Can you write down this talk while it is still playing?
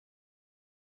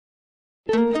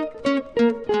So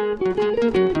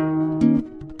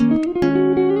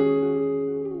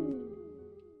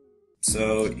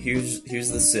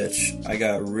here's the sitch. I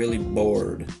got really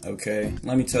bored, okay?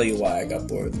 Let me tell you why I got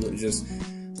bored. Just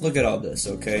look at all this,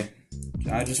 okay?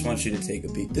 I just want you to take a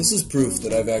peek. This is proof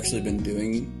that I've actually been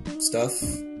doing stuff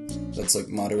that's like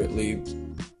moderately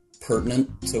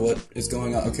pertinent to what is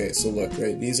going on. Okay, so look,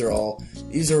 right? These are all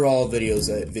video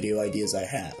ideas I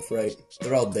have, right?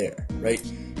 They're all there, right?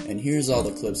 And here's all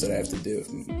the clips that I have to do.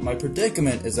 My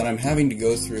predicament is that I'm having to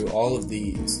go through all of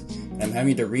these, and I'm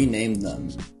having to rename them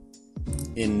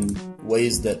in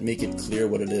ways that make it clear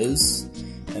what it is.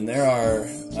 And there are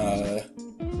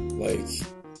like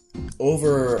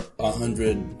over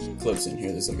 100 clips in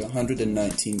here. There's like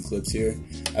 119 clips here.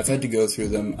 I've had to go through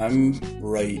them. I'm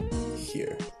right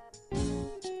here.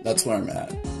 That's where I'm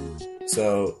at.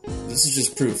 So this is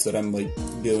just proof that I'm like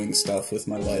doing stuff with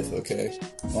my life, okay?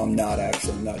 Well, I'm not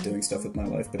doing stuff with my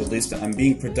life, but at least I'm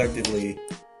being productively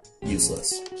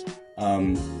useless.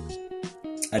 I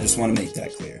just want to make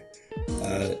that clear.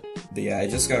 But yeah, I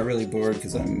just got really bored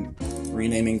because I'm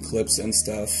renaming clips and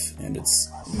stuff, and it's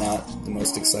not the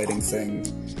most exciting thing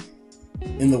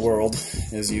in the world,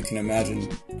 as you can imagine.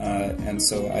 And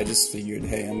so I just figured,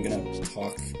 hey, I'm gonna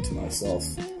talk to myself,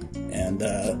 and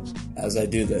as I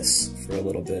do this for a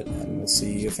little bit, and we'll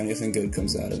see if anything good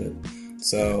comes out of it.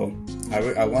 So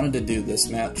I wanted to do this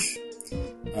match.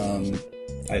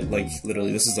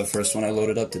 Literally, this is the first one I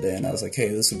loaded up today, and I was like, hey,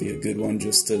 this would be a good one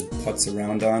just to putz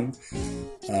around on.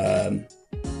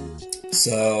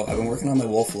 So I've been working on my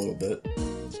wolf a little bit.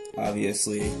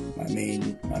 Obviously, my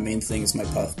main thing is my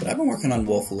puff, but I've been working on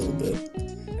wolf a little bit.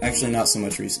 Actually, not so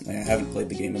much recently. I haven't played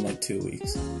the game in like 2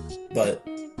 weeks. But,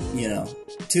 you know,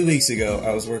 2 weeks ago,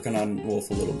 I was working on wolf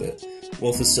a little bit.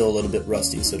 Wolf is still a little bit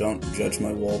rusty, so don't judge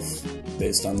my wolf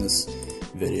based on this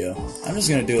video. I'm just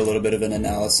gonna do a little bit of an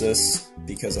analysis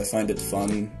because I find it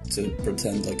fun to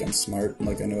pretend like I'm smart and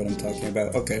like I know what I'm talking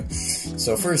about. Okay,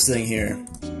 so first thing here,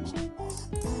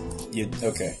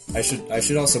 I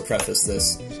should also preface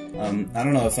this. I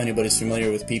don't know if anybody's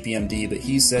familiar with PPMD, but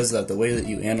he says that the way that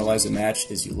you analyze a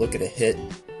match is you look at a hit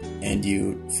and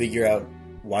you figure out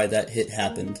why that hit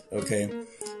happened, okay?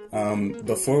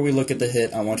 Before we look at the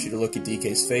hit, I want you to look at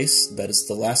DK's face. That is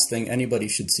the last thing anybody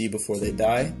should see before they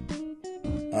die.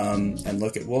 And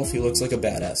look at Wolf, he looks like a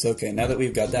badass. Okay, now that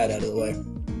we've got that out of the way,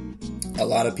 a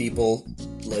lot of people,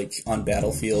 like, on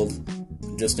Battlefield,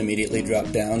 just immediately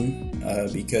drop down,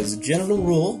 because general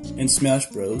rule in Smash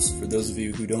Bros, for those of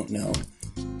you who don't know,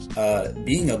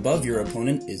 being above your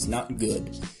opponent is not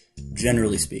good,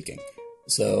 generally speaking.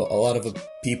 So a lot of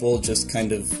people just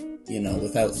kind of, you know,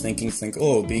 without thinking, think,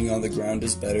 oh, being on the ground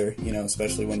is better, you know,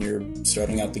 especially when you're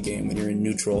starting out the game, when you're in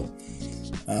neutral.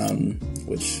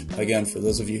 Which, again, for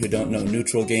those of you who don't know,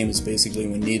 neutral game is basically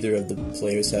when neither of the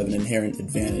players have an inherent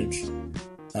advantage.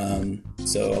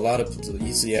 So a lot of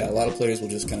players will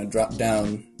just kind of drop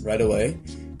down right away,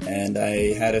 and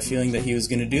I had a feeling that he was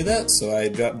going to do that, so I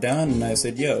dropped down and I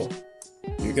said, yo,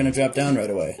 you're going to drop down right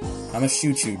away. I'm going to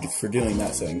shoot you for doing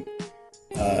that thing.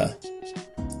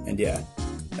 And yeah,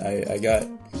 I got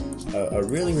a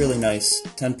really, really nice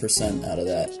 10% out of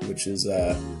that, which is,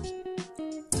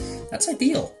 that's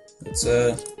ideal. It's,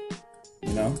 you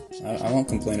know, I won't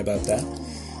complain about that.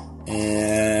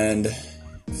 And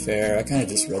fair, I kind of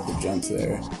just read the jump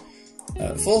there.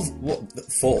 Wolf,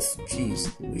 jeez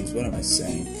Louise, what am I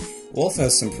saying? Wolf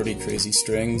has some pretty crazy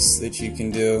strings that you can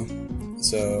do.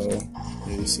 So,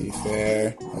 here you see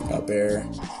fair, like up air.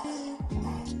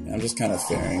 I'm just kind of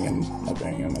fairing and not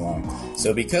bringing him along.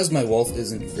 So because my Wolf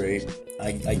isn't great,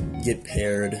 I get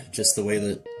paired just the way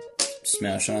that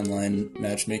Smash Online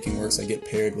matchmaking works. I get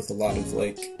paired with a lot of,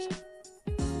 like,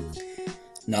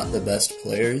 not the best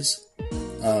players.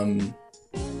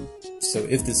 So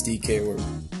if this DK were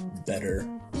better,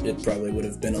 it probably would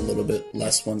have been a little bit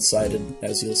less one-sided,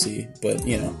 as you'll see. But,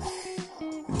 you know,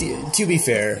 to be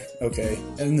fair, okay,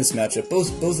 in this matchup,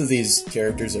 both of these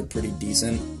characters are pretty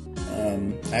decent.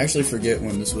 I actually forget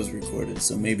when this was recorded,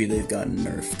 so maybe they've gotten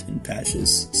nerfed in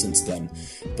patches since then.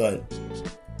 But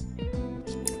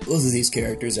both of these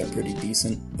characters are pretty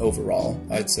decent overall,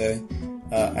 I'd say.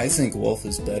 I think Wolf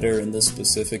is better in this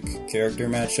specific character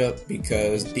matchup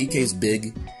because DK's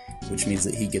big, which means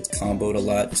that he gets comboed a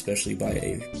lot, especially by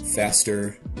a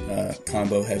faster,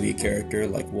 combo-heavy character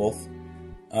like Wolf.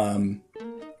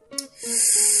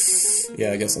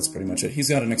 Yeah, I guess that's pretty much it. He's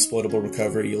got an exploitable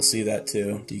recovery, you'll see that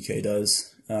too, DK does.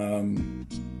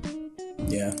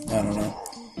 Yeah, I don't know.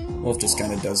 Wolf just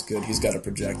kind of does good. He's got a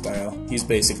projectile. He's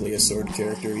basically a sword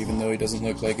character, even though he doesn't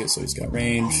look like it, so he's got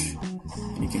range,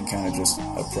 and you can kind of just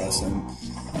oppress him.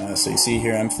 So you see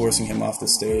here, I'm forcing him off the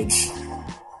stage.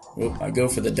 Whoop, I go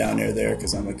for the down air there,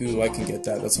 because I'm like, ooh, I can get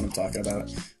that. That's what I'm talking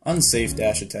about. Unsafe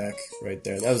dash attack right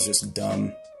there. That was just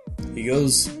dumb. He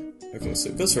goes... Okay, so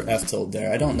it goes for F-tilt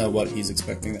there. I don't know what he's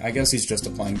expecting. I guess he's just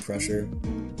applying pressure.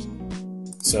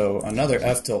 So another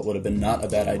F-tilt would have been not a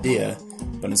bad idea,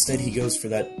 but instead he goes for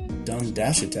that dumb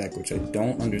dash attack, which I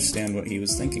don't understand what he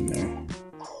was thinking there.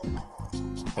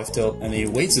 F-tilt, and he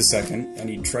waits a second, and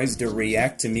he tries to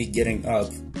react to me getting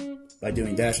up by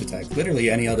doing dash attack. Literally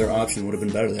any other option would have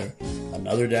been better there.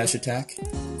 Another dash attack,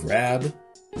 grab,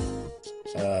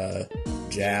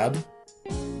 jab.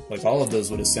 Like, all of those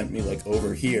would have sent me, like,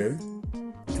 over here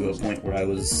to a point where I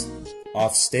was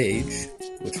off stage,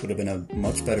 which would have been a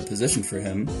much better position for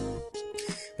him.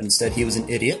 But instead, he was an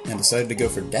idiot and decided to go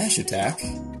for dash attack,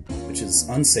 which is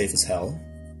unsafe as hell.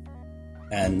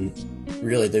 And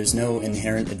really, there's no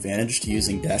inherent advantage to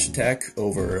using dash attack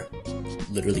over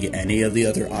literally any of the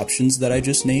other options that I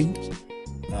just named.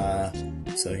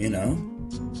 So, you know,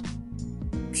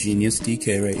 genius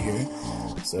DK right here.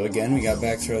 So again, we got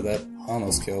back throw that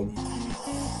almost killed.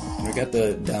 And we got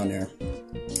the down air.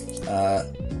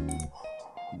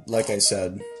 Like I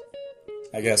said,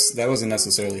 I guess that wasn't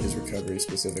necessarily his recovery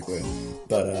specifically,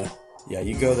 but yeah,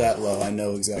 you go that low, I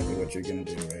know exactly what you're gonna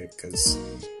do, right? Because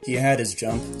he had his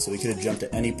jump, so he could have jumped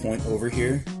at any point over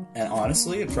here, and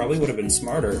honestly, it probably would have been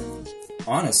smarter,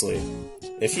 honestly,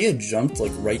 if he had jumped,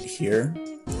 like, right here,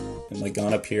 and, like,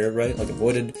 gone up here, right? Like,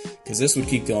 avoided, because this would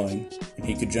keep going, and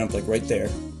he could jump, like, right there,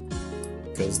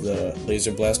 because the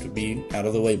laser blast would be out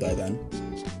of the way by then.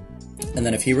 And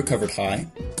then if he recovered high,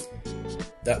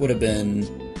 that would have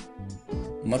been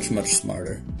much, much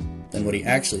smarter than what he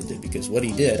actually did, because what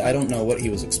he did, I don't know what he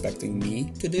was expecting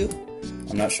me to do.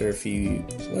 I'm not sure if he,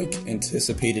 like,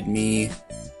 anticipated me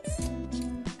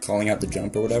calling out the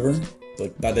jump or whatever,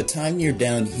 but by the time you're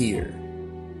down here,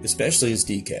 especially as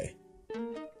DK,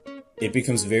 it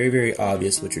becomes very, very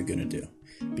obvious what you're gonna do.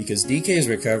 Because DK's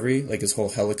recovery, like his whole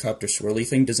helicopter swirly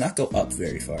thing, does not go up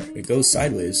very far. It goes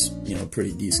sideways, you know,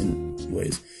 pretty decent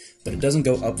ways, but it doesn't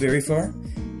go up very far,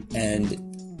 and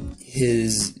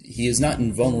he is not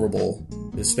invulnerable,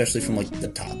 especially from, like, the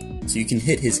top. So you can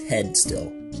hit his head still.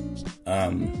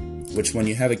 Which, when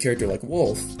you have a character like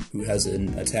Wolf, who has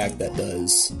an attack that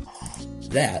does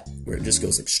that, where it just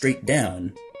goes, like, straight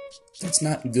down, that's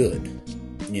not good,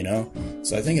 you know?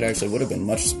 So I think it actually would have been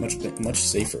much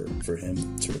safer for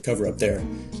him to recover up there.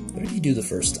 What did he do the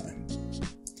first time?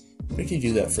 What did he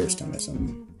do that first time I sent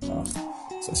him off?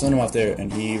 So I sent him off there,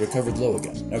 and he recovered low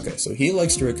again. Okay, so he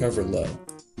likes to recover low,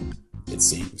 it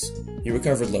seems. He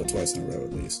recovered low twice in a row,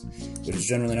 at least, which is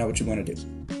generally not what you want to do.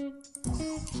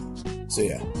 So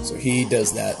yeah, so he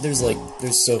does that. There's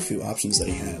so few options that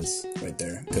he has right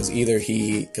there,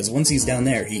 because once he's down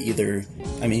there, he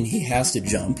has to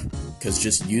jump, because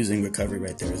just using recovery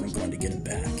right there isn't going to get him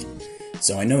back.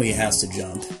 So I know he has to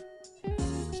jump,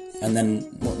 and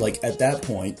then, like, at that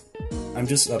point, I'm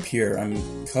just up here,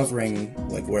 I'm covering,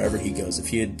 like, wherever he goes. If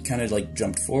he had kind of, like,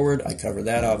 jumped forward, I cover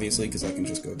that, obviously, because I can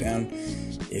just go down.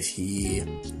 If he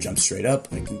jumps straight up,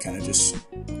 I can kind of just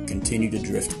continue to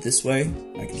drift this way.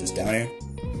 I can just down air.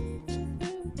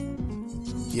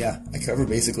 Yeah, I cover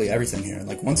basically everything here.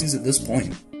 Like, once he's at this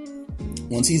point,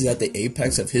 once he's at the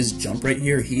apex of his jump right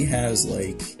here, he has,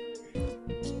 like,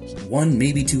 one,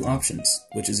 maybe two options,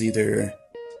 which is either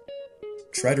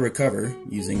try to recover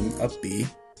using up B,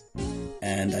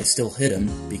 and I still hit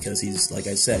him because he's, like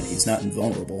I said, he's not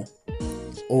invulnerable.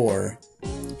 Or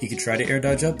he could try to air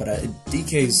dodge up, but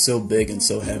DK is so big and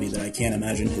so heavy that I can't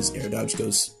imagine his air dodge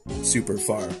goes super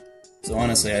far. So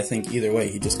honestly, I think either way,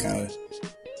 he just kind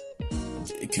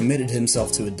of committed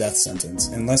himself to a death sentence,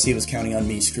 unless he was counting on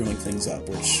me screwing things up,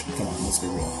 which, come on, let's be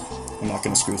real. I'm not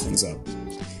going to screw things up.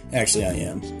 Actually, I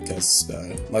am, because,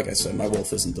 like I said, my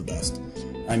Wolf isn't the best.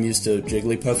 I'm used to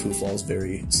Jigglypuff, who falls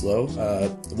very slow.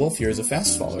 The Wolf here is a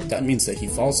fast faller. That means that he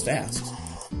falls fast,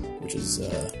 which is,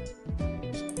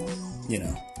 you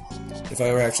know, if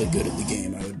I were actually good at the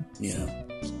game, I would, you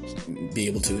know, be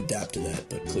able to adapt to that,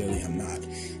 but clearly I'm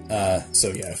not. So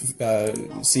yeah,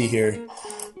 see here,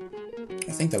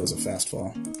 I think that was a fast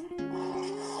fall.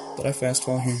 Did I fast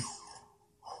fall here?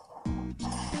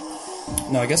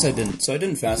 No, I guess I didn't. So I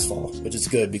didn't fast fall, which is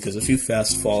good, because if you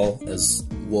fast fall as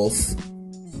Wolf,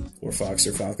 or Fox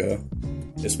or Falco,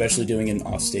 especially doing an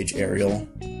offstage aerial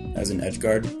as an edge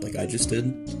guard, like I just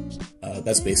did,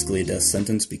 that's basically a death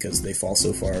sentence, because they fall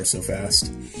so far so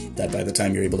fast that by the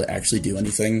time you're able to actually do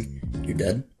anything, you're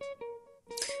dead.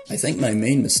 I think my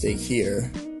main mistake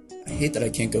here hate that I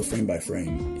can't go frame by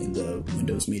frame in the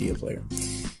Windows Media Player.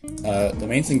 The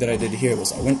main thing that I did here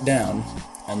was I went down,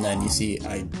 and then you see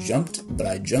I jumped, but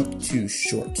I jumped too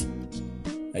short.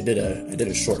 I did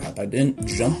a short hop. I didn't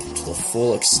jump to the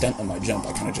full extent of my jump.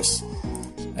 I kind of just,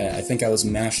 I think I was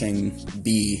mashing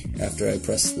B after I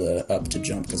pressed the up to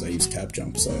jump because I used tap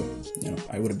jump. So, you know,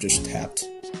 I would have just tapped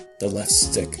the left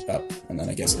stick up, and then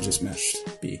I guess I just mashed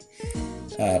B,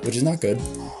 which is not good.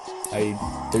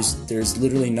 There's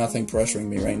literally nothing pressuring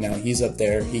me right now. He's up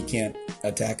there. He can't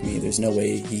attack me. There's no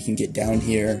way he can get down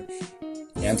here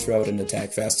and throw out an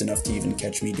attack fast enough to even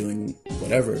catch me doing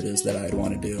whatever it is that I'd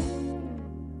want to do.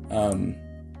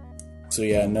 So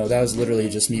yeah, no, that was literally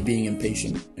just me being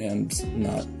impatient and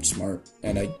not smart.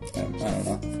 And I don't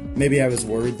know. Maybe I was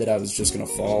worried that I was just gonna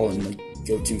fall and like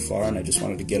go too far, and I just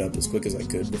wanted to get up as quick as I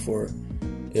could before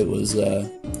it was a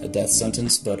death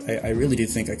sentence. But I really do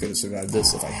think I could have survived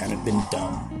this if I hadn't been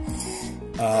dumb.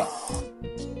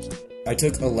 I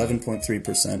took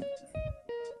 11.3%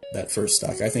 that first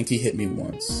stock. I think he hit me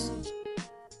once.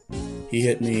 He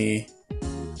hit me.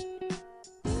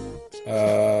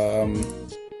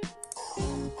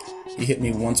 He hit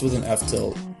me once with an F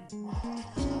tilt,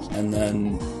 and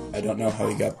then I don't know how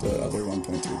he got the other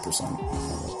 1.3%.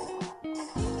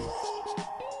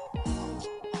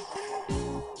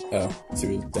 Oh,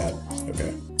 through that.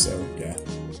 Okay, so yeah,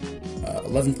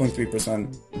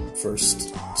 11.3%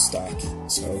 first stock.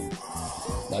 So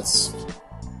that's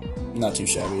not too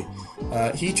shabby.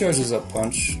 He charges up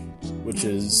punch, which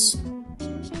is,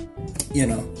 you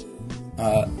know,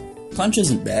 punch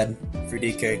isn't bad for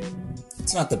DK.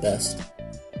 It's not the best.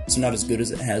 It's not as good as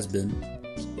it has been.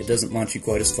 It doesn't launch you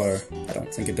quite as far. I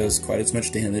don't think it does quite as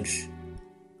much damage.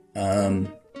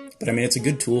 But I mean, it's a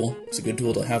good tool. It's a good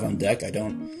tool to have on deck. I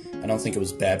don't think it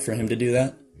was bad for him to do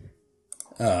that.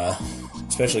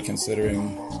 Especially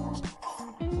considering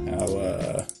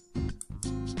how,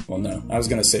 well, no. I was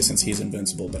gonna say since he's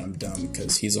invincible, but I'm dumb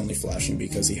because he's only flashing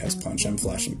because he has punch. I'm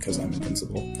flashing because I'm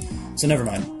invincible. So never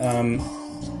mind.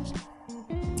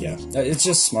 Yeah, it's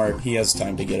just smart. He has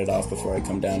time to get it off before I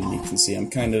come down, and you can see I'm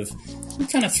kind of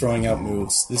throwing out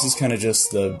moves. This is kind of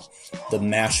just the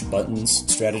mash buttons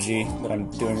strategy that I'm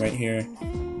doing right here.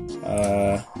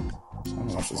 I'm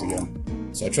gonna watch this again.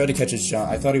 So I tried to catch his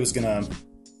jump. I thought he was gonna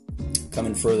come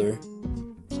in further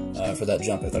for that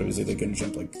jump. I thought he was either gonna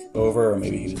jump like over, or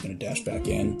maybe he was gonna dash back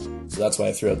in. So that's why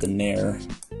I threw out the nair.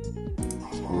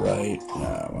 Right.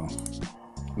 Well,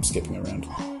 I'm skipping around.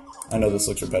 I know this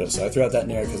looks repetitive, so I threw out that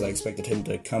nair because I expected him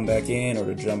to come back in or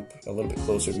to jump a little bit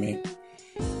closer to me.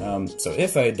 So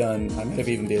if I had done, I might have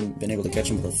even been able to catch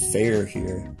him with a fair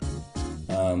here.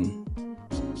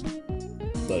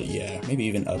 But yeah, maybe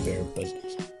even up air, but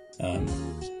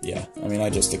yeah, I mean, I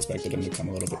just expected him to come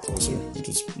a little bit closer, which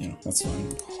is, you know, that's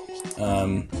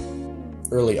fine.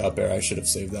 Early up air, I should have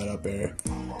saved that up air.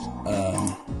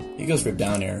 He goes for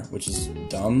down air, which is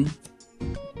dumb.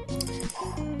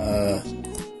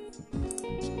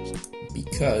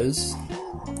 Because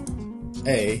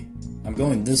I'm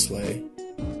going this way,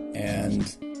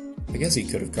 and I guess he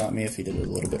could have caught me if he did it a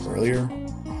little bit earlier.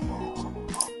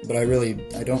 But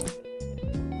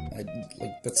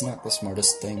that's not the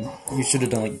smartest thing. He should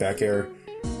have done like back air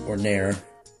or nair,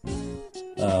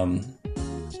 or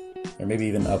maybe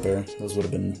even up air. Those would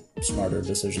have been smarter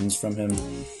decisions from him.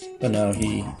 But no,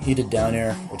 he did down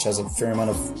air, which has a fair amount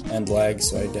of end lag,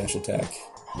 so I dash attack.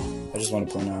 I just want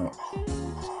to point out,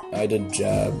 I did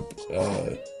jab,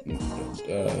 hold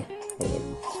up.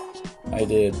 I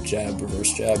did jab,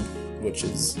 reverse jab, which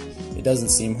is, it doesn't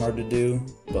seem hard to do,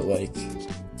 but like,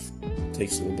 it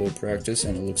takes a little bit of practice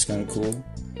and it looks kind of cool.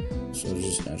 So I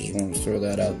just want to throw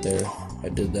that out there. I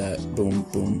did that, boom,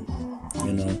 boom,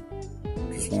 you know.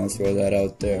 Just want to throw that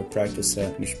out there, practice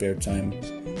that in your spare time.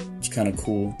 It's kind of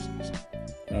cool.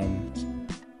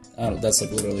 That's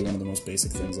like literally one of the most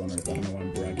basic things on earth. I don't know why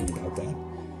I'm bragging about that.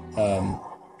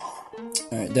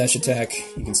 Alright, dash attack.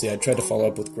 You can see I tried to follow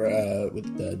up with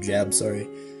the jab, sorry.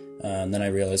 And then I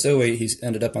realized, oh wait, he's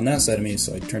ended up on that side of me,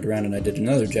 so I turned around and I did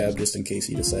another jab just in case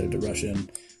he decided to rush in.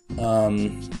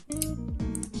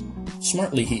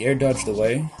 Smartly, he air dodged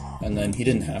away, and then he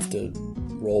didn't have to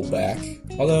roll back.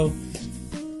 Although,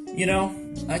 you know,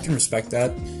 I can respect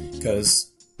that,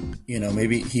 because, you know,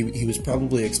 maybe he was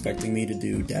probably expecting me to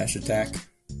do dash attack,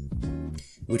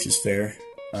 which is fair.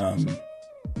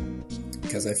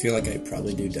 Because I feel like I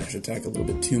probably do dash attack a little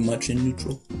bit too much in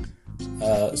neutral.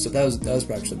 So that was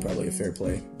actually probably a fair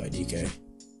play by DK.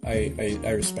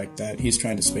 I respect that. He's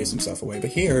trying to space himself away,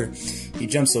 but here he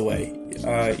jumps away.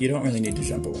 You don't really need to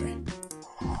jump away.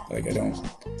 Like,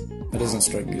 that doesn't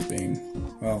strike me as being,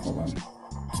 well, hold on.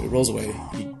 So he rolls away,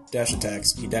 he dash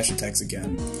attacks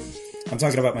again. I'm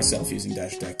talking about myself using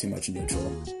dash attack too much in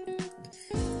neutral.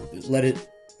 Let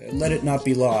it not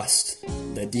be lost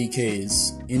that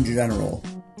DKs, in general,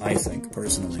 I think,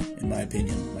 personally, in my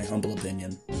opinion, my humble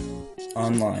opinion,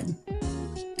 online,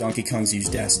 Donkey Kong's use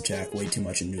dash attack way too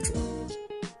much in neutral.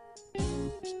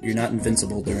 You're not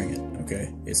invincible during it,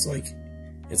 okay? It's like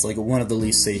one of the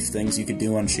least safe things you could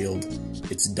do on shield.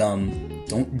 It's dumb.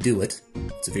 Don't do it.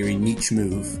 It's a very niche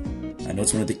move. I know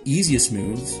it's one of the easiest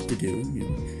moves to do. You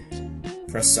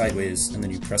press sideways, and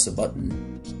then you press a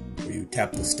button where you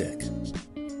tap the stick.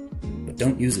 But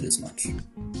don't use it as much.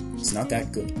 It's not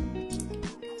that good.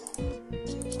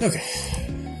 Okay.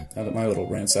 Now that my little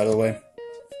rant's out of the way.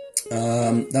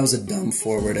 That was a dumb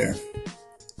forward air.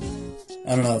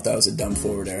 I don't know if that was a dumb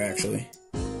forward air, actually.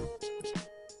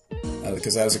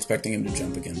 Because I was expecting him to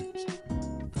jump again.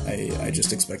 I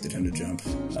just expected him to jump,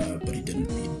 but he didn't.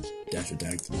 He dash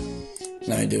attacked.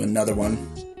 Then I do another one,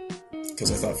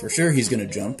 because I thought for sure he's gonna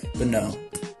jump, but no.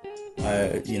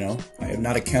 I have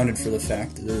not accounted for the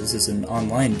fact that this is an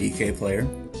online DK player,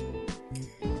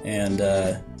 and,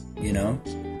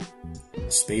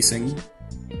 spacing,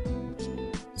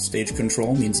 stage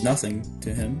control means nothing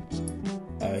to him.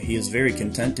 He is very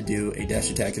content to do a dash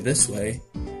attack this way,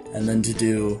 and then to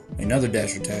do another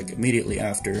dash attack immediately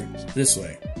after this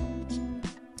way.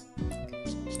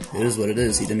 It is what it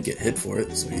is. He didn't get hit for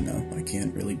it, so I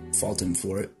can't really fault him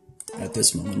for it at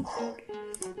this moment.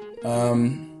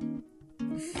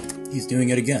 He's doing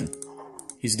it again.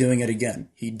 He's doing it again.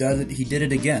 He did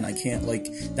it again. I can't,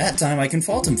 that time I can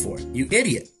fault him for it. You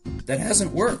idiot. That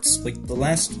hasn't worked, the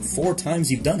last 4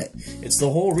 times you've done it. It's the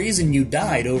whole reason you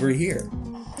died over here.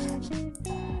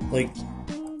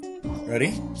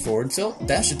 Ready? Forward tilt,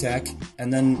 dash attack,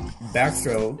 and then back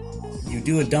throw. You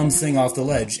do a dumb thing off the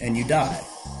ledge, and you die.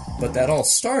 But that all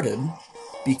started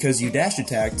because you dash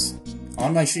attacked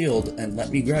on my shield and let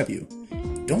me grab you.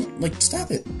 Don't,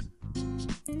 stop it.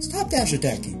 Stop dash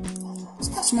attacking. It's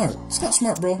not smart. It's not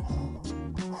smart, bro.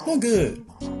 It's not good.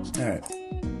 Alright.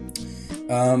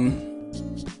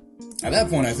 At that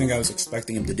point, I think I was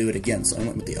expecting him to do it again, so I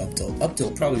went with the up tilt. Up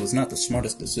tilt probably was not the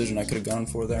smartest decision I could have gone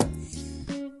for there.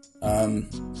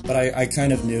 But I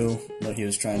kind of knew what he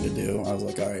was trying to do. I was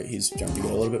like, alright, he's trying to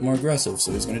get a little bit more aggressive,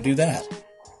 so he's going to do that.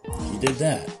 He did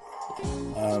that.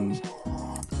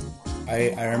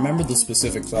 I remember the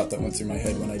specific thought that went through my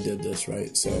head when I did this,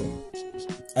 right? So,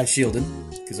 I shielded,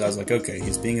 because I was like, okay,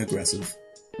 he's being aggressive.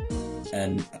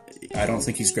 And I don't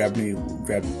think he's tried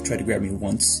to grab me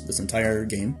once this entire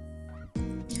game.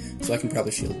 So I can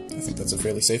probably shield. I think that's a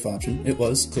fairly safe option. It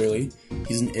was, clearly.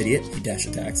 He's an idiot. He dash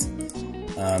attacks.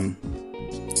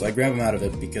 So I grab him out of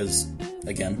it because,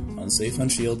 again, unsafe on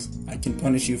shield. I can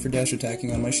punish you for dash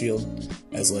attacking on my shield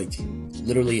as,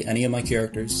 literally any of my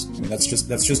characters. I mean, that's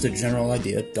just a general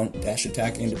idea. Don't dash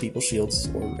attack into people's shields,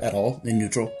 or at all, in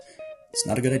neutral. It's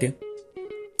not a good idea.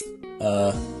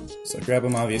 So I grab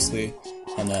him, obviously,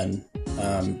 and then,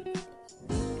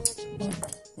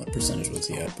 what percentage was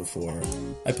he at before?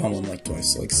 I pummel him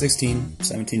twice, 16,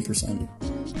 17%.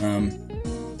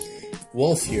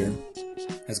 Wolf here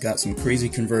has got some crazy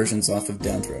conversions off of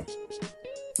down throw.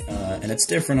 And it's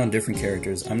different on different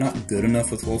characters. I'm not good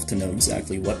enough with Wolf to know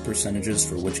exactly what percentages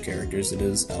for which characters it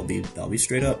is. I'll be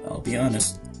straight up, I'll be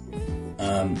honest.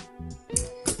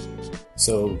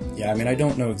 So, yeah, I mean, I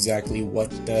don't know exactly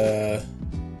what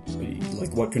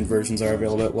conversions are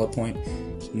available at what point.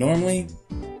 Normally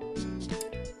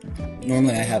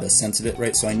I have a sense of it,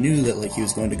 right? So I knew that, he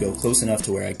was going to go close enough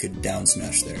to where I could down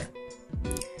smash there.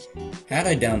 Had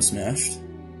I down smashed,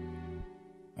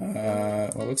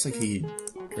 well, it looks like he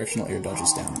directional air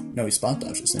dodges down. No, he spot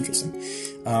dodges, interesting.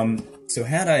 So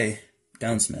had I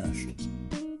down smashed,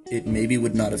 it maybe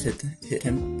would not have hit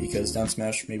him, because down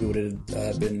smash maybe would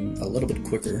have been a little bit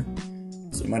quicker,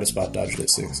 so he might have spot dodged it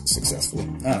successfully.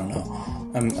 I don't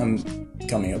know. I'm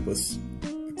coming up with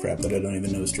crap that I don't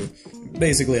even know is true.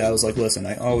 Basically, I was like, listen,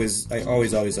 I always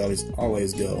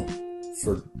go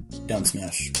for down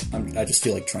smash. I just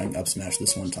feel like trying up smash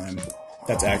this one time.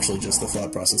 That's actually just the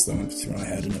thought process that went through my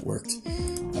head, and it worked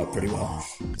out pretty well.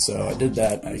 So I did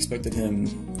that. I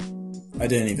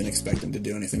didn't even expect him to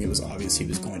do anything. It was obvious he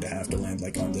was going to have to land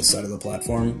on this side of the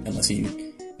platform, unless he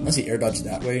air dodged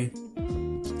that way,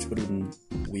 which would have been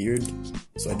weird.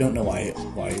 So I don't know why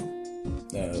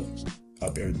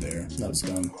up air there. That was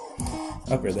dumb.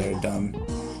 Up air there, dumb.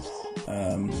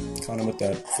 Caught him with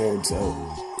that forward tilt.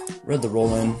 Read the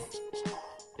roll in.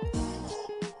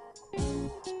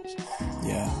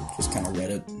 Yeah, just kind of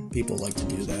read it. People like to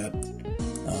do that.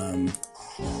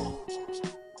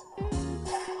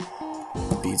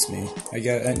 beats me. I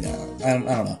don't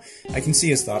know. I can see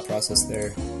his thought process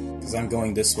there, because I'm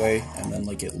going this way, and then,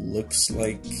 like, it looks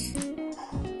like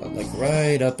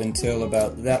right up until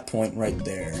about that point right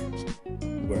there,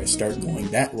 where I start going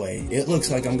that way, it looks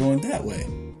like I'm going that way.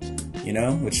 You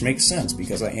know, which makes sense,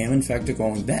 because I am in fact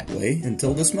going that way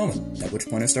until this moment, at which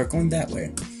point I start going that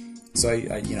way. So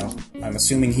I'm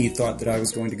assuming he thought that I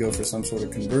was going to go for some sort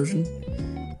of conversion.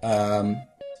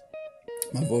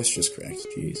 My voice just cracked,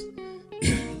 jeez.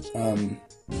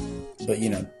 But you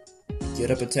know, get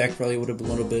up attack probably would have been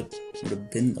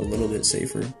a little bit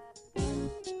safer.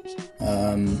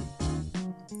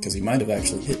 Because he might have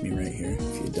actually hit me right here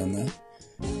if he had done that.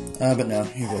 But no,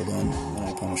 he rolled in, and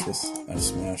I punish with a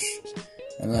smash.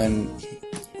 And then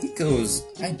he goes,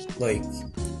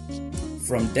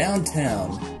 from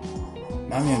downtown,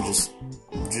 my man just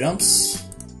jumps.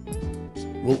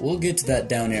 We'll get to that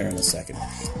down air in a second.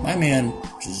 My man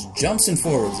just jumps in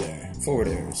forward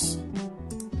airs.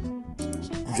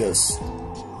 Just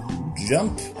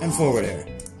jump and forward air.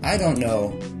 I don't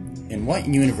know in what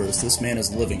universe this man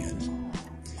is living in,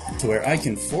 to where I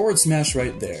can forward smash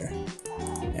right there,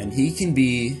 and he can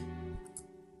be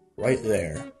right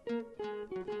there,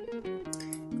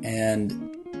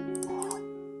 and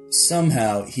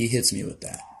somehow he hits me with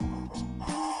that.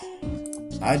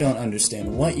 I don't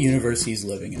understand what universe he's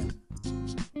living in.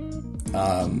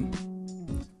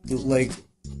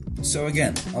 So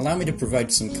again, allow me to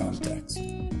provide some context.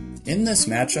 In this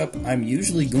matchup, I'm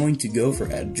usually going to go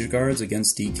for edge guards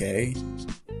against DK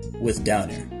with down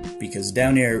air, because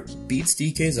down air beats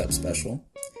DK's up special,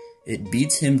 it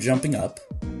beats him jumping up,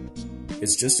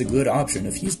 it's just a good option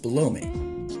if he's below me.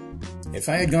 If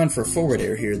I had gone for forward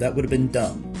air here, that would have been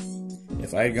dumb.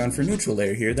 If I had gone for neutral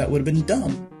air here, that would have been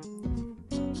dumb.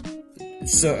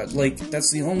 So,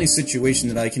 that's the only situation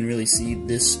that I can really see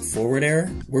this forward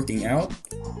air working out.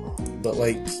 But,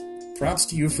 props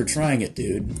to you for trying it,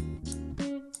 dude.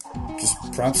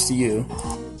 Just props to you.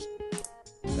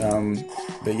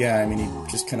 But yeah, I mean, he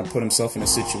just kind of put himself in a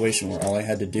situation where all I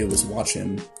had to do was watch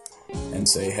him and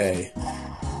say, hey,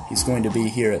 he's going to be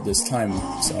here at this time,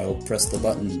 so I'll press the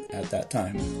button at that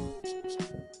time.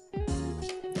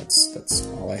 That's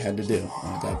all I had to do.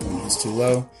 And at that point, he was too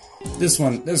low. This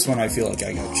one, I feel like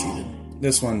I got cheated.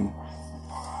 This one,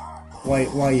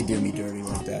 why you do me dirty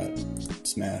like that?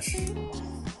 Smash.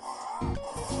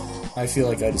 I feel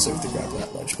like I deserve to grab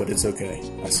that ledge, but it's okay.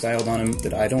 I styled on him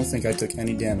that I don't think I took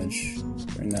any damage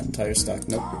during that entire stock.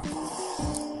 Nope.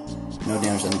 No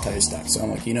damage on the entire stock. So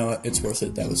I'm like, you know what? It's worth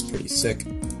it. That was pretty sick.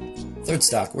 Third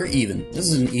stock. We're even. This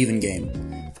is an even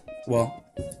game. Well,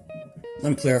 let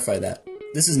me clarify that.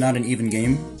 This is not an even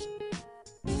game.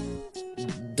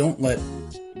 Don't let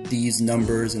these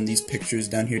numbers and these pictures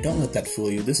down here, don't let that fool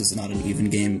you. This is not an even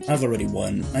game. I've already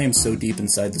won. I am so deep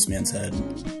inside this man's head.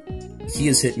 He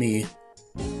has hit me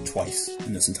twice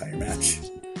in this entire match.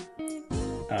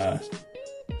 I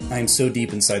am so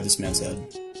deep inside this man's head.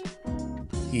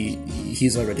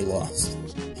 He's already lost.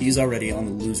 He's already on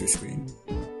the loser screen,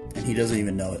 and he doesn't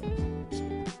even know it.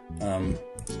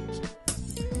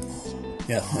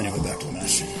 Yeah, anyway, back to the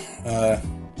match.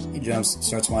 He jumps,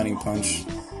 starts winding punch.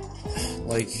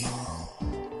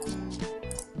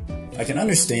 I can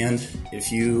understand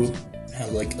if you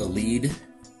have, a lead,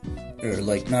 or,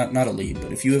 not a lead,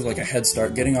 but if you have, a head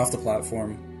start getting off the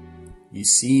platform, you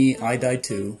see I die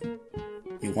too,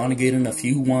 you want to get in a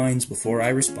few winds before I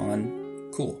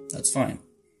respond, cool, that's fine.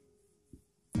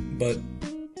 But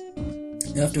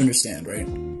you have to understand, right?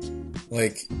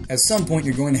 At some point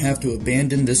you're going to have to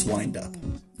abandon this wind-up.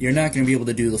 You're not going to be able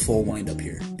to do the full wind-up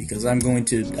here, because I'm going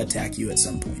to attack you at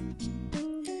some point.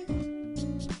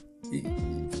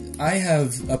 I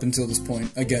have, up until this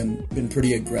point, again, been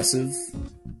pretty aggressive.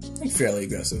 Fairly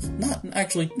aggressive.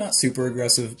 Not super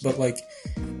aggressive, but,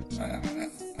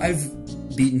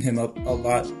 I've beaten him up a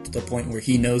lot to the point where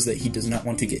he knows that he does not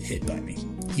want to get hit by me.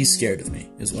 He's scared of me,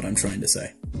 is what I'm trying to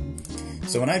say.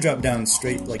 So when I drop down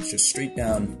straight, just straight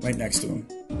down, right next to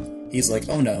him, he's like,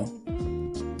 oh no,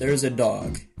 there's a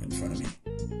dog in front of me.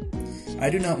 I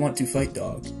do not want to fight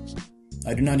dog.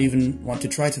 I do not even want to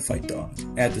try to fight dog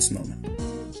at this moment.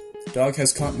 Dog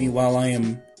has caught me while I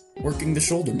am working the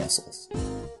shoulder muscles.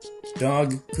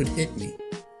 Dog could hit me.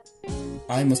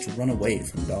 I must run away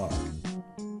from dog.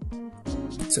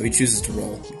 So he chooses to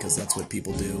roll, because that's what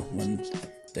people do when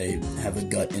they have a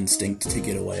gut instinct to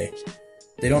get away.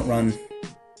 They don't run.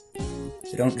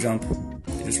 They don't jump.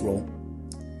 They just roll.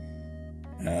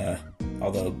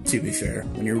 Although, to be fair,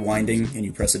 when you're winding and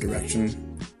you press a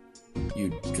direction,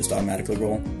 you just automatically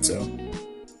roll, so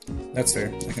that's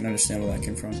fair. I can understand where that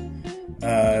came from.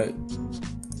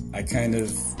 I kind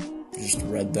of just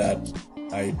read that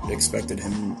I expected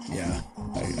him, yeah,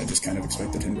 I just kind of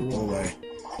expected him to roll away.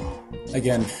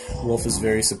 Again, Wolf is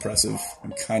very suppressive.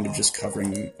 I'm kind of just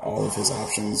covering all of his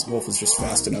options. Wolf is just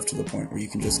fast enough to the point where you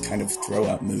can just kind of throw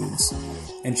out moves,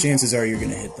 and chances are you're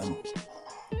going to hit them.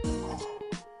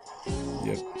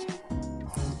 Yep.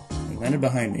 It landed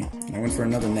behind me. I went for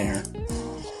another nair.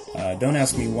 Don't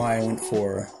ask me why I went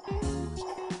for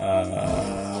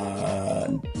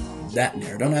that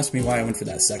nair. Don't ask me why I went for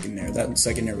that second nair. That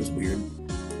second nair was weird.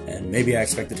 And maybe I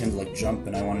expected him to like jump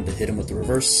and I wanted to hit him with the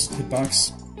reverse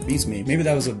hitbox. Beats me. Maybe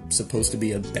that was supposed to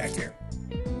be a back air.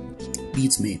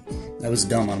 Beats me. That was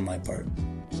dumb on my part.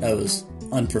 That was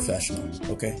unprofessional,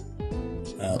 okay?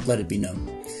 Let it be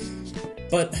known.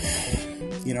 But,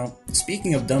 you know,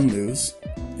 speaking of dumb moves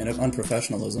and of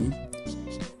unprofessionalism,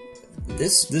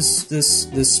 this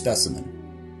specimen,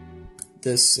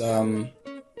 this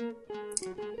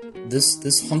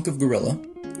hunk of gorilla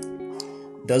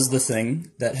does the thing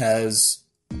that has,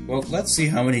 well, let's see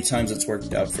how many times it's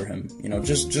worked out for him, you know,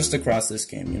 just across this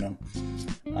game, you know.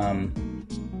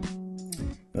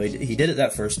 Well, he did it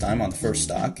that first time on the first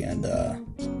stock, and, well,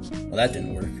 that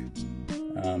didn't work.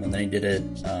 And then he did it,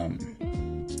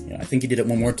 you know, I think he did it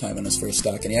one more time on his first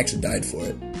stock, and he actually died for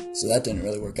it, so that didn't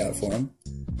really work out for him.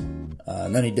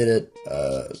 And then he did it,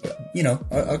 you know,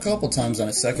 a couple times on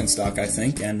his second stock, I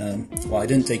think, and, well, I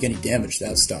didn't take any damage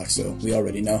that stock, so we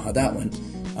already know how that went.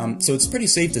 So it's pretty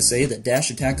safe to say that dash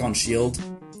attack on shield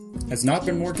has not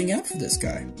been working out for this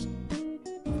guy.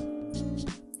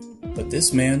 But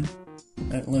this man,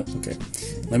 okay,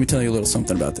 let me tell you a little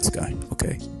something about this guy,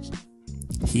 okay?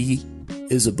 He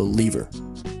is a believer.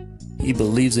 He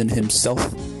believes in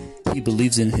himself. He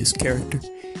believes in his character.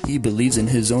 He believes in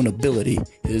his own ability,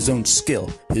 his own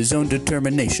skill, his own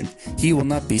determination. He will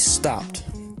not be stopped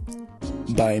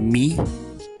by me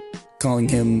calling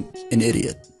him an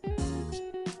idiot.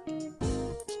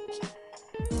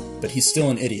 But he's still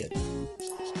an idiot.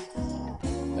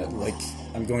 Like,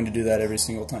 I'm going to do that every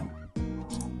single time.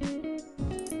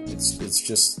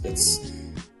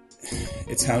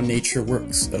 It's how nature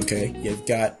works, okay?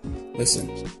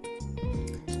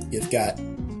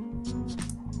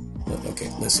 Okay,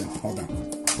 listen, hold on.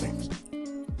 Wait.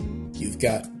 You've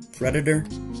got predator,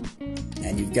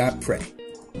 and you've got prey.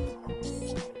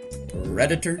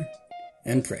 Predator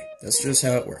and prey. That's just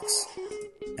how it works.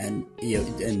 And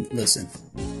listen,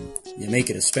 you make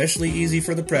it especially easy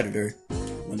for the predator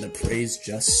when the prey's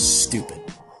just stupid.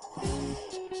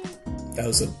 That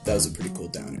was a pretty cool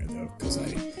downer though, because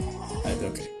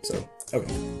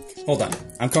okay, hold on.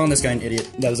 I'm calling this guy an idiot.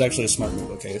 That was actually a smart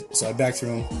move. Okay, so I back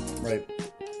through him, right?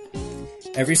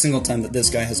 Every single time that this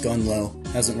guy has gone low,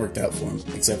 hasn't worked out for him,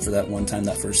 except for that one time,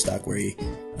 that first stock where he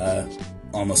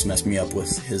almost messed me up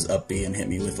with his up B and hit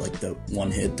me with like the one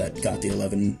hit that got the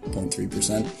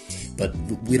 11.3%. But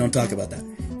we don't talk about that.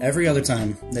 Every other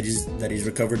time that he's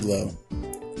recovered low,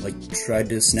 like tried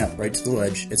to snap right to the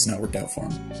ledge, it's not worked out for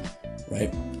him,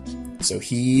 right? So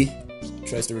he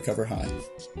tries to recover high.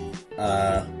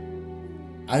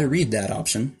 I read that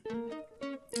option,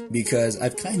 because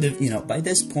I've kind of, you know, by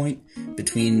this point,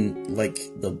 between, like,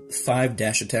 the 5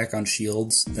 dash attack on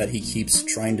shields that he keeps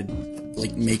trying to,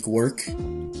 like, make work,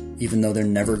 even though they're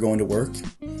never going to work,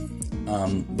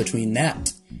 between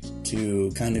that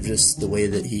to kind of just the way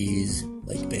that he's,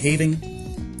 like, behaving,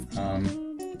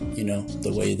 you know,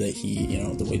 the way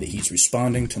that he's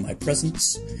responding to my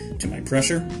presence, to my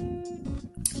pressure,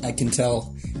 I can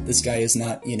tell this guy is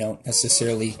not, you know,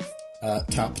 necessarily a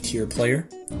top-tier player.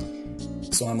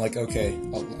 So I'm like, okay,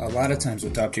 a lot of times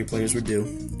what top tier players would do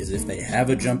is if they have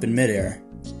a jump in midair,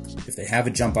 if they have a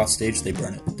jump off stage, they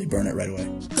burn it. They burn it right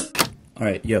away.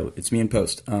 Alright, yo, it's me in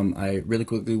post. I really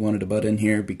quickly wanted to butt in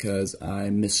here because I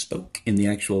misspoke in the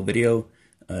actual video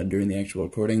during the actual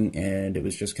recording, and it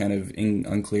was just kind of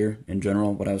unclear in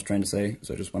general what I was trying to say,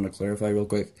 so I just wanted to clarify real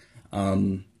quick.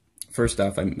 First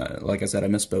off, like I said, I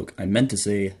misspoke. I meant to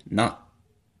say not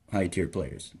high tier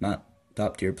players, not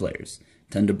top tier players.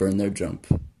 Tend to burn their jump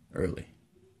early.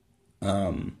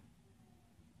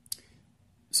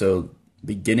 So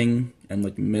beginning and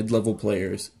like mid-level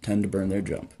players tend to burn their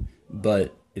jump,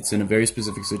 but it's in a very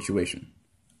specific situation.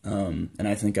 And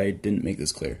I think I didn't make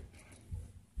this clear.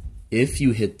 If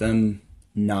you hit them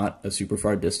not a super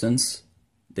far distance,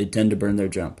 they tend to burn their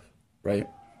jump, right?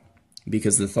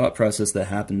 Because the thought process that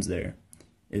happens there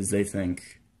is they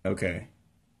think, okay,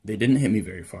 they didn't hit me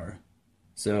very far,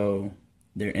 so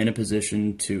they're in a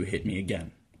position to hit me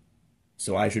again.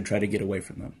 So I should try to get away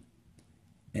from them.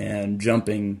 And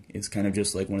jumping is kind of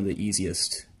just like one of the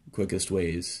easiest, quickest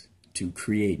ways to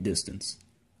create distance.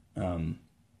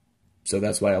 So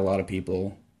that's why a lot of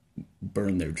people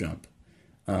burn their jump.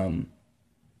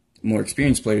 more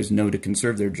experienced players know to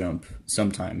conserve their jump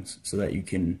sometimes so that you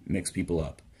can mix people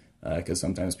up. Because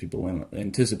sometimes people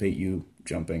anticipate you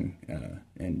jumping,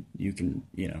 and you can,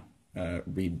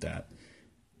 read that.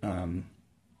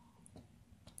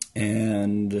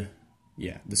 And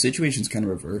yeah, the situation's kind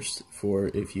of reversed for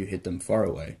if you hit them far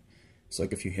away. So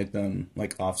like if you hit them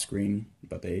like off screen,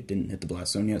 but they didn't hit the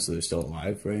blast zone yet, so they're still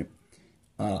alive, right?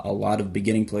 A lot of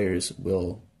beginning players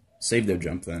will save their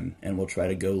jump then, and will try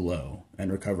to go low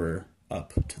and recover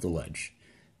up to the ledge.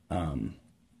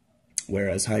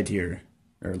 Whereas high tier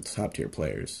or top tier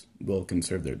players will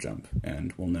conserve their jump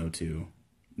and will know to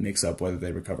mix up whether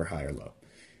they recover high or low.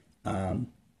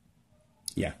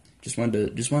 Yeah, just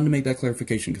wanted to make that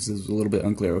clarification because it was a little bit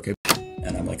unclear. Okay,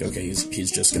 and I'm like, okay, he's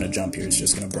just gonna jump here. He's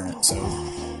just gonna burn it. So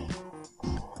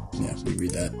yeah, we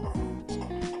read that.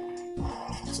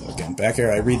 So again, back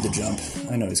here, I read the jump.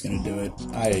 I know he's gonna do it.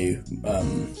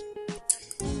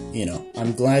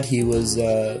 I'm glad he was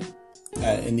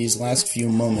in these last few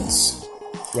moments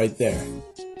right there.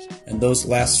 And those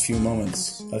last few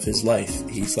moments of his life,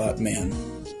 he thought, man,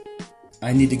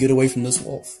 I need to get away from this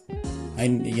wolf.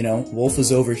 Wolf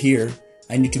is over here.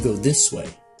 I need to go this way.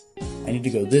 I need to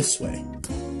go this way.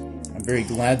 I'm very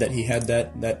glad that he had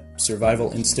that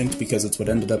survival instinct because it's what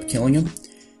ended up killing him.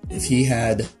 If he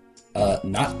had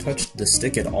not touched the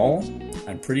stick at all,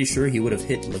 I'm pretty sure he would have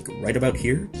hit like right about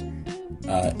here.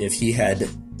 If he had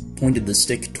pointed the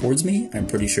stick towards me, I'm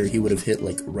pretty sure he would have hit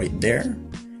like right there.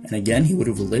 And again, he would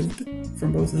have lived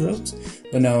from both of those.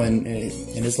 But no, in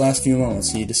his last few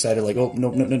moments, he decided like, oh,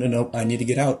 nope, I need to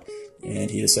get out.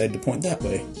 And he decided to point that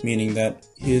way, meaning that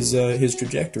his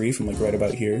trajectory from like right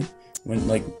about here went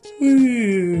like,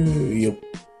 yep,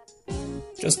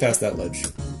 just past that ledge.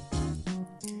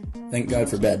 Thank God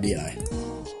for bad DI.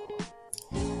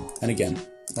 And again,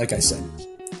 like I said,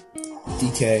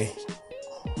 DK,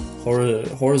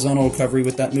 horizontal recovery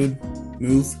with that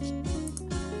move,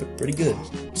 but pretty good.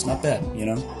 It's not bad,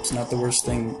 It's not the worst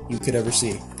thing you could ever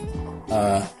see.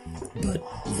 But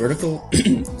vertical,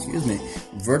 excuse me,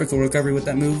 vertical recovery with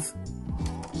that move,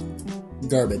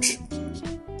 garbage.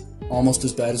 Almost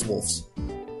as bad as Wolf's.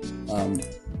 I'm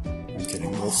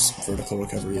kidding. Wolf's vertical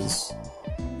recovery is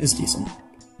decent.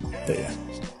 But yeah,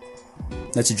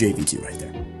 that's a JV2 right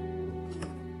there.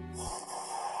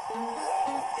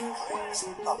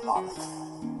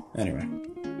 Anyway,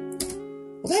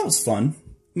 well, that was fun.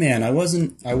 Man, I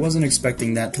wasn't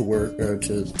expecting that to work or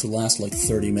to last like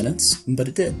 30 minutes, but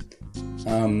it did.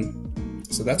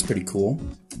 So that's pretty cool.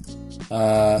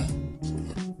 Let's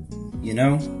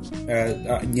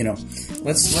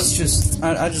just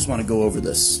I just want to go over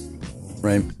this,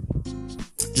 right?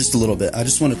 Just a little bit. I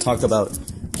just want to talk about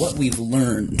what we've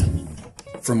learned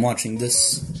from watching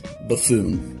this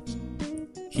buffoon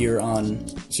here on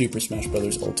Super Smash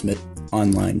Bros. Ultimate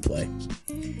online play.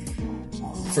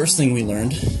 First thing we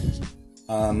learned,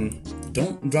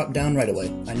 don't drop down right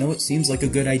away. I know it seems like a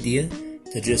good idea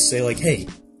to just say like, hey,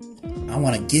 I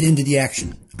want to get into the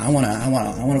action. I want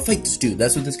to fight this dude.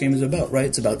 That's what this game is about, right?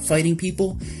 It's about fighting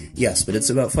people. Yes, but it's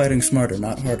about fighting smarter,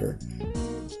 not harder.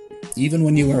 Even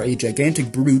when you are a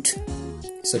gigantic brute,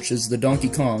 such as the Donkey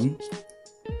Kong,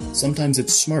 sometimes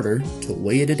it's smarter to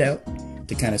wait it out,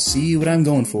 to kind of see what I'm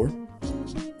going for,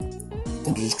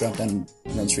 than to just drop down and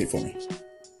run straight for me.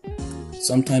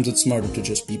 Sometimes it's smarter to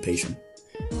just be patient,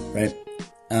 right?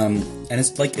 And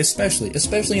it's like, especially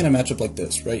in a matchup like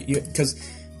this, right? Because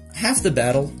half the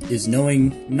battle is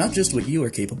knowing not just what you are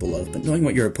capable of, but knowing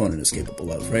what your opponent is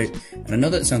capable of, right? And I know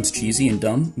that sounds cheesy and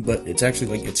dumb, but it's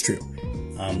actually, like, it's true.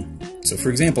 So for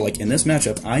example, like in this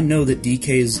matchup, I know that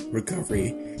DK's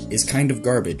recovery is kind of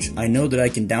garbage. I know that I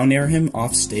can down air him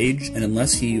off stage, and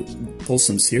unless he pulls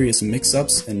some serious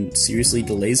mix-ups and seriously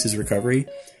delays his recovery,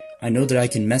 I know that I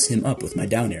can mess him up with my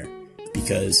down air.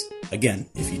 Because, again,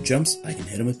 if he jumps, I can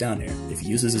hit him with down air. If he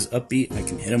uses his up B, I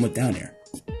can hit him with down air.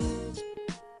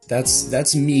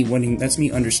 That's me winning, that's me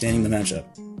understanding the matchup,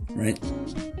 right?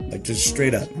 Like, just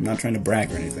straight up. I'm not trying to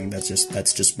brag or anything, that's just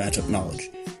matchup knowledge.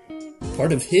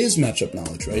 Part of his matchup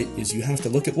knowledge, right, is you have to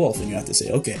look at Wolf and you have to say,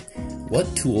 okay,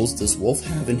 what tools does Wolf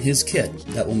have in his kit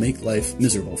that will make life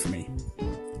miserable for me?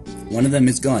 One of them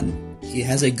is gun. He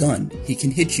has a gun. He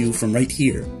can hit you from right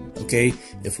here, okay?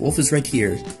 If Wolf is right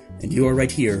here, and you are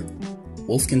right here,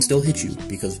 Wolf can still hit you,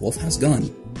 because Wolf has gun,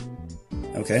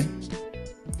 okay?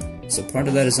 So part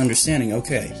of that is understanding,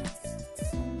 okay,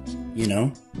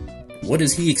 what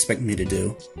does he expect me to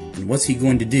do, and what's he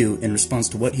going to do in response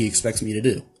to what he expects me to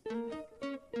do?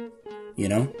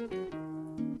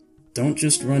 Don't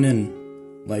just run in,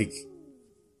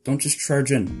 don't just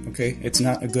charge in, okay? It's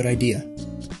not a good idea.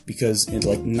 Because in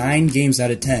 9 games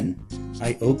out of 10,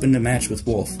 I opened a match with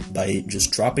Wolf by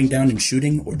just dropping down and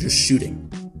shooting, or just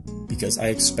shooting. Because I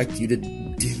expect you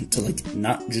to like,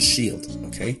 not just shield,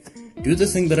 okay? Do the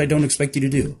thing that I don't expect you to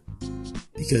do.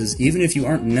 Because even if you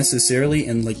aren't necessarily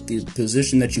in, like, the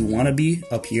position that you want to be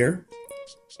up here,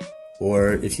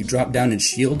 or if you drop down and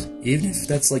shield, even if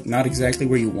that's, like, not exactly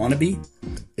where you want to be,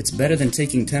 it's better than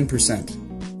taking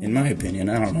 10%, in my opinion.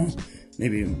 I don't know.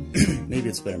 Maybe maybe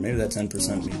it's better. Maybe that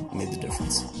 10% made the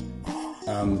difference.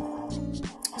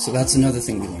 So that's another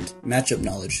thing we learned. Matchup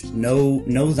knowledge.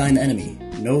 Know thine enemy.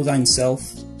 Know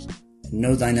thyself.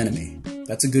 Know thine enemy.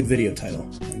 That's a good video title.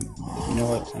 And you know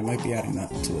what? I might be adding that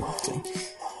to it too.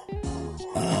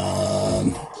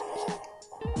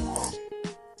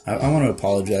 I want to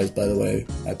apologize, by the way,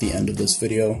 at the end of this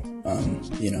video.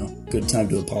 You know, good time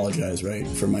to apologize, right?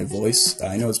 For my voice.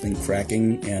 I know it's been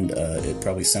cracking, and it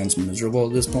probably sounds miserable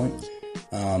at this point.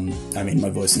 I mean, my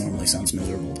voice normally sounds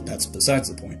miserable, but that's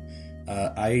besides the point.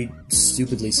 I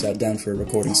stupidly sat down for a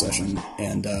recording session,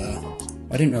 and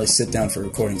I didn't really sit down for a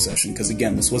recording session, because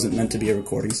again, this wasn't meant to be a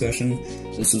recording session.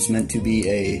 This was meant to be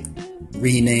a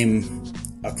rename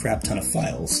a crap ton of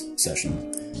files session.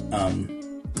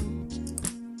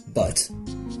 But,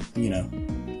 you know,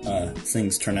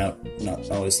 things turn out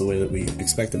not always the way that we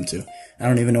expect them to. I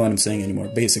don't even know what I'm saying anymore.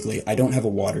 Basically, I don't have a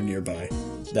water nearby.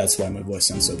 That's why my voice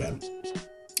sounds so bad.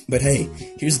 But hey,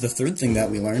 here's the third thing that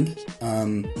we learned.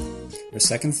 The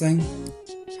second thing?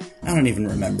 I don't even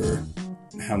remember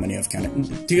how many I've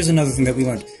counted. Here's another thing that we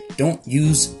learned. Don't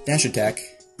use dash attack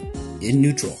in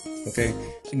neutral, okay?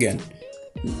 Again,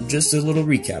 just a little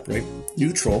recap, right?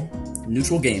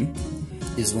 Neutral game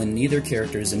is when neither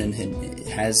character has an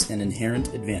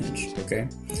inherent advantage, okay?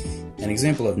 An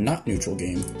example of not neutral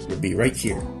game would be right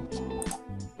here.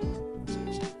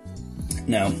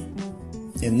 Now,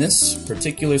 in this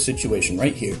particular situation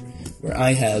right here, where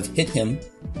I have hit him,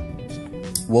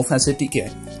 Wolf has hit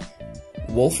DK.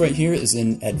 Wolf right here is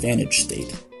in advantage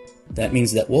state. That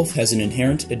means that Wolf has an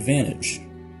inherent advantage,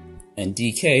 and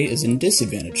DK is in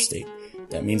disadvantage state.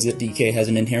 That means that DK has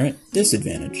an inherent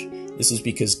disadvantage. This is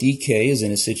because DK is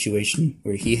in a situation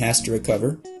where he has to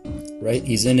recover, right?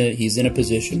 He's in a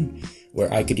position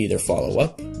where I could either follow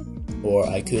up, or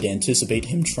I could anticipate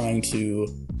him trying to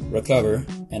recover,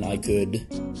 and I could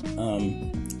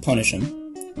punish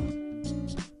him,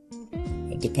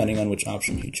 depending on which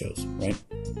option he chose, right?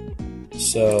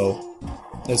 So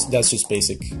that's just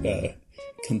basic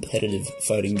competitive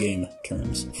fighting game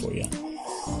terms for you.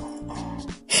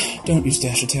 Don't use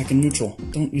dash attack in neutral.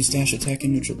 Don't use dash attack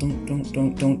in neutral.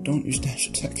 Don't use dash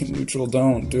attack in neutral.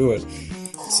 Don't do it.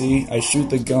 See, I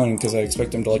shoot the gun because I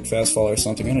expect him to, like, fast fall or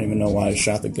something. I don't even know why I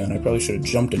shot the gun. I probably should have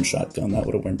jumped and shotgun. That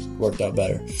would have worked out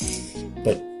better.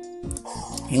 But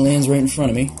he lands right in front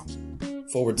of me.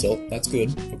 Forward tilt. That's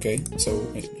good. Okay, so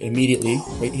immediately,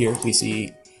 right here, we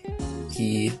see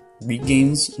he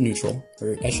regains neutral.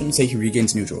 Or I shouldn't say he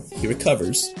regains neutral. He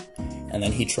recovers, and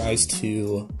then he tries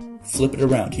to flip it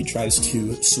around. He tries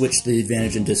to switch the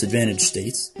advantage and disadvantage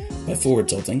states by forward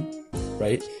tilting,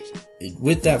 right?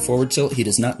 With that forward tilt, he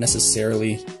does not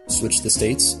necessarily switch the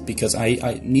states, because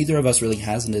neither of us really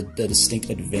has a distinct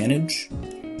advantage.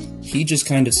 He just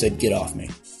kind of said, get off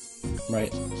me,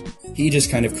 right? He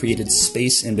just kind of created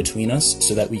space in between us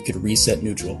so that we could reset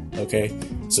neutral, okay?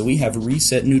 So we have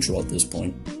reset neutral at this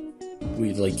point.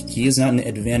 He is not in an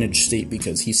advantage state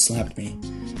because he slapped me,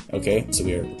 okay? So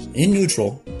we are in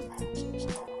neutral,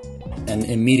 and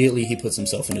immediately he puts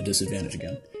himself in a disadvantage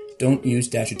again. Don't use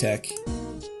dash attack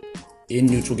in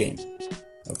neutral game,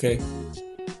 okay?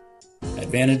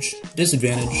 Advantage,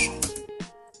 disadvantage,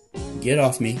 get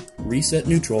off me, reset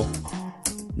neutral,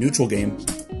 neutral game,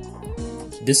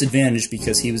 disadvantage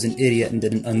because he was an idiot and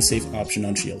did an unsafe option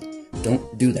on shield.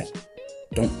 Don't do that.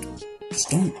 Just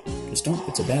don't.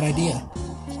 It's a bad idea.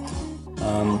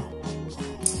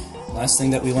 Last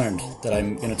thing that we learned that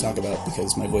I'm going to talk about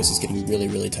because my voice is getting really,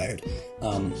 really tired.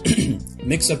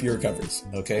 Mix up your recoveries,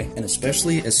 okay? And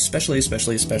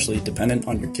especially dependent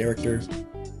on your character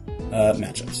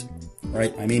matchups,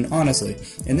 right? I mean, honestly,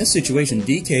 in this situation,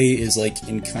 DK is, like,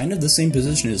 in kind of the same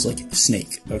position as, like,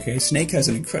 Snake, okay? Snake has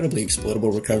an incredibly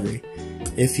exploitable recovery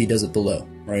if he does it below,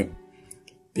 right?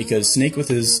 Because Snake with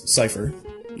his Cypher,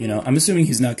 you know, I'm assuming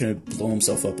he's not going to blow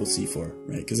himself up with C4,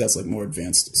 right? Because that's, like, more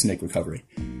advanced Snake recovery.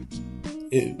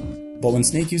 But when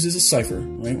Snake uses a Cypher,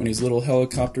 right, when he's little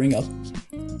helicoptering up,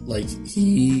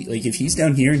 if he's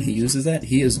down here and he uses that,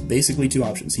 he has basically two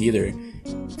options. He either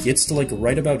gets to, like,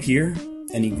 right about here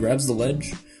and he grabs the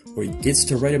ledge, or he gets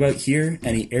to right about here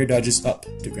and he air dodges up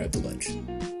to grab the ledge.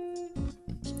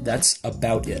 That's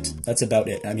about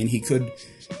it. I mean, he could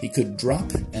drop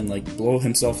and, like, blow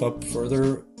himself up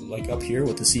further, like up here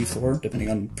with the C4,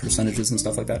 depending on percentages and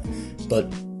stuff like that.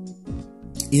 But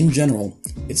in general,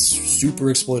 it's super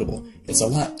exploitable. It's a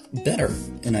lot better,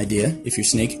 an idea, if you're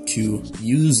Snake, to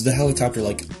use the helicopter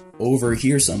like over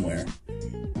here somewhere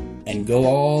and go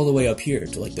all the way up here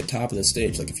to like the top of the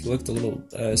stage. Like if you look at the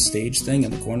little stage thing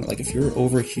in the corner, like if you're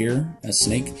over here as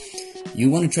Snake, you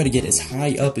want to try to get as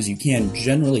high up as you can,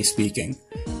 generally speaking,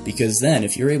 because then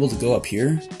if you're able to go up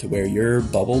here to where you're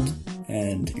bubbled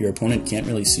and your opponent can't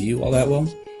really see you all that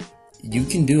well, you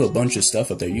can do a bunch of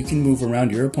stuff up there. You can move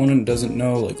around. Your opponent doesn't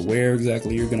know like where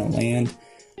exactly you're going to land,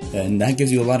 and that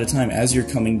gives you a lot of time as you're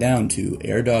coming down to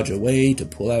air dodge away, to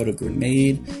pull out a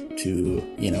grenade, to,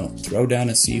 you know, throw down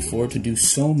a C4, to do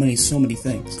so many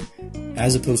things,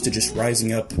 as opposed to just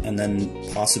rising up and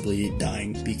then possibly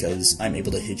dying because I'm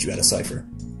able to hit you at a cipher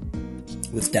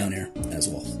with down air as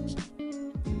well.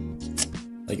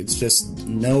 Like, it's just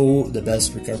know the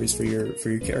best recoveries for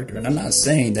your character. And I'm not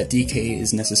saying that DK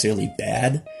is necessarily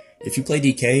bad. If you play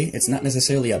DK, it's not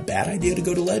necessarily a bad idea to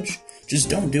go to ledge. Just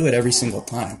don't do it every single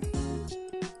time.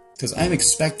 Because I'm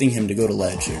expecting him to go to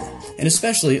ledge here. And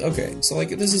especially, okay, so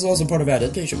like this is also part of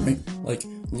adaptation, right? Like,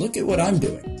 look at what I'm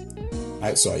doing.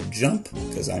 So I jump,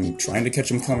 because I'm trying to catch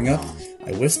him coming up.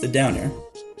 I whiff the down air.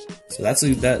 So that's,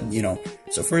 you know,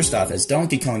 so first off, as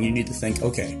Donkey Kong, you need to think,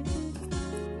 okay,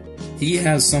 he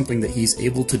has something that he's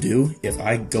able to do if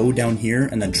I go down here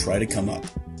and then try to come up,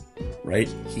 right?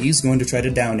 He's going to try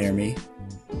to down air me,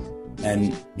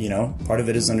 and, you know, part of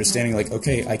it is understanding, like,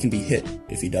 okay, I can be hit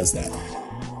if he does that.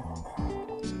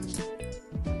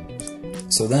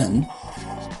 So then,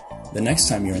 the next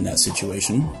time you're in that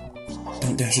situation,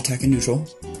 don't dash attack in neutral.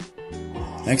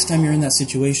 Next time you're in that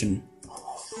situation,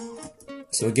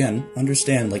 so again,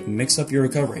 understand, like, mix up your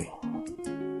recovery.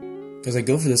 Because I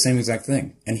go for the same exact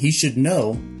thing. And he should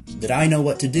know that I know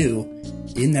what to do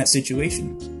in that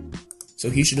situation.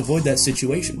 So he should avoid that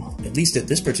situation, at least at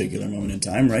this particular moment in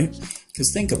time, right?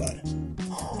 Because think about it.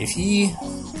 If he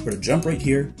were to jump right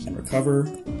here and recover,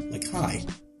 like, high,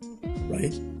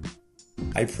 right?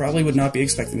 I probably would not be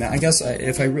expecting that. I guess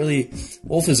if I really...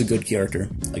 Wolf is a good character.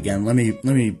 Again, let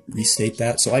me restate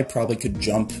that. So I probably could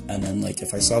jump, and then, like,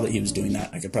 if I saw that he was doing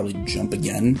that, I could probably jump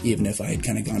again, even if I had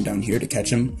kind of gone down here to catch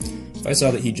him. If I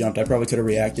saw that he jumped, I probably could have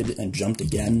reacted and jumped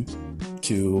again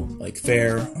to, like,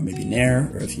 fair, or maybe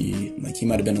nair, or if he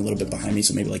might have been a little bit behind me,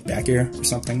 so maybe, like, back air or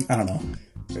something. I don't know.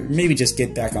 Or maybe just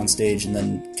get back on stage and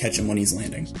then catch him when he's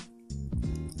landing.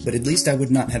 But at least I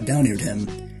would not have down-aired him,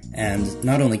 and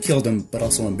not only killed him, but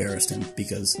also embarrassed him,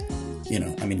 because, you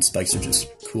know, I mean, spikes are just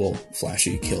cool,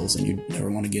 flashy kills, and you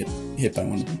never want to get hit by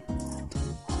one of them.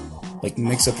 Like,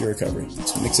 mix up your recovery.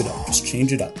 Just mix it up. Just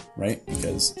change it up, right?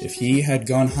 Because if he had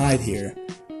gone hide here,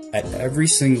 at every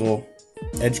single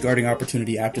edge guarding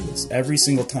opportunity after this, every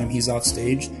single time he's off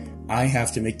stage, I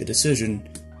have to make the decision,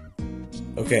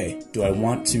 okay, do I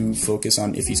want to focus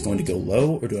on if he's going to go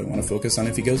low, or do I want to focus on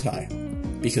if he goes high?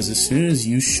 Because as soon as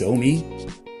you show me,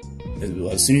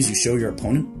 as soon as you show your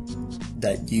opponent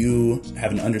that you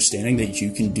have an understanding that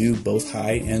you can do both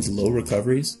high and low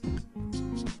recoveries,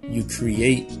 you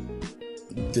create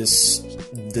this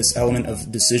element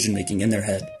of decision making in their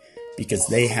head, because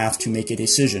they have to make a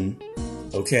decision.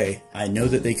 Okay, I know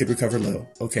that they could recover low.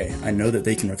 Okay, I know that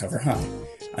they can recover high.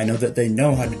 I know that they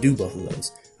know how to do both of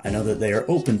those. I know that they are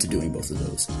open to doing both of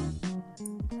those.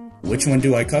 Which one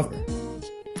do I cover?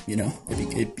 You know,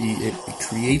 it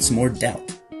creates more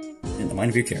doubt in the mind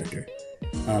of your character.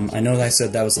 I know that I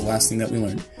said that was the last thing that we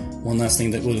learned. One last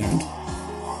thing that we learned.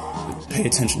 Pay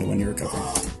attention to when you're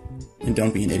recovering. And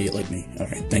don't be an idiot like me.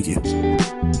 Alright, thank you.